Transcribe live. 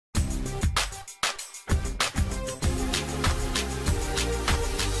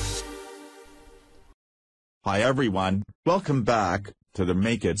Hi everyone, welcome back to the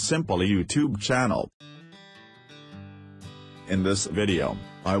Make It Simple YouTube channel. In this video,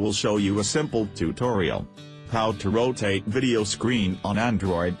 I will show you a simple tutorial. How to rotate video screen on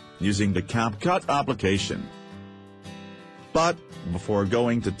Android, using the CapCut application. But, before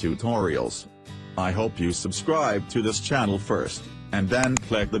going to tutorials, I hope you subscribe to this channel first, and then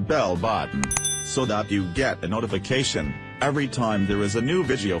click the bell button, so that you get a notification every time there is a new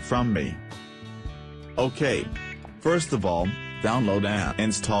video from me. Okay. First of all, download and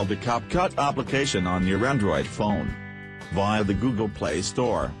install the CapCut application on your Android phone via the Google Play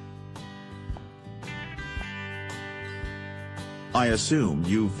Store. I assume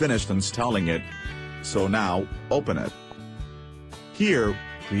you've finished installing it, so now, open it. Here,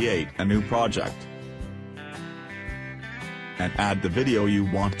 create a new project, and add the video you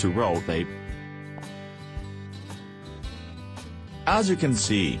want to rotate. As you can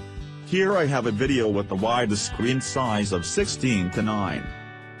see, here I have a video with the widest screen size of 16:9.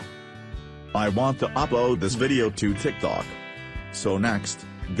 I want to upload this video to TikTok. So next,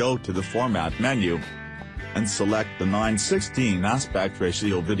 go to the Format menu, and select the 9:16 aspect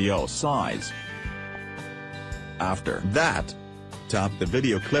ratio video size. After that, tap the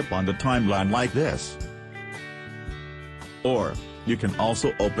video clip on the timeline like this. Or, you can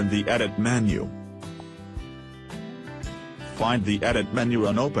also open the Edit menu. Find the Edit menu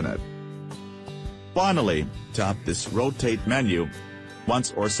and open it. Finally, tap this Rotate menu,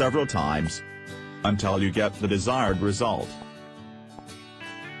 once or several times, until you get the desired result.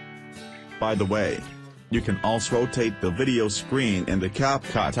 By the way, you can also rotate the video screen in the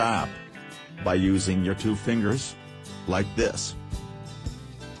CapCut app, by using your two fingers, like this.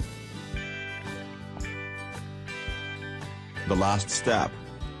 The last step.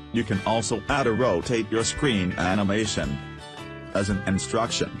 You can also add a rotate your screen animation, as an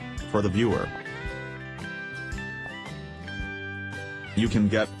instruction, for the viewer. You can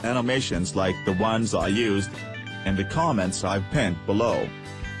get animations like the ones I used in the comments I've pinned below.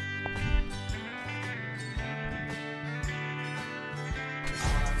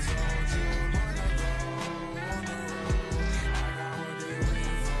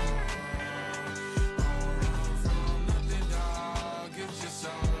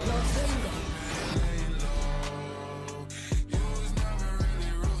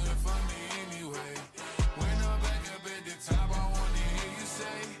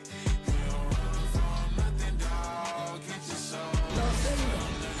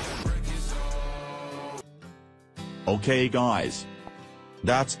 Okay guys.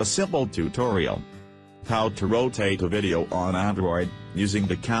 That's a simple tutorial. How to rotate a video on Android, using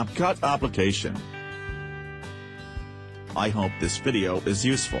the CapCut application. I hope this video is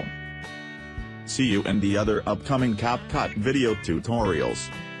useful. See you in the other upcoming CapCut video tutorials.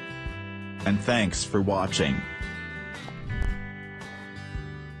 And thanks for watching.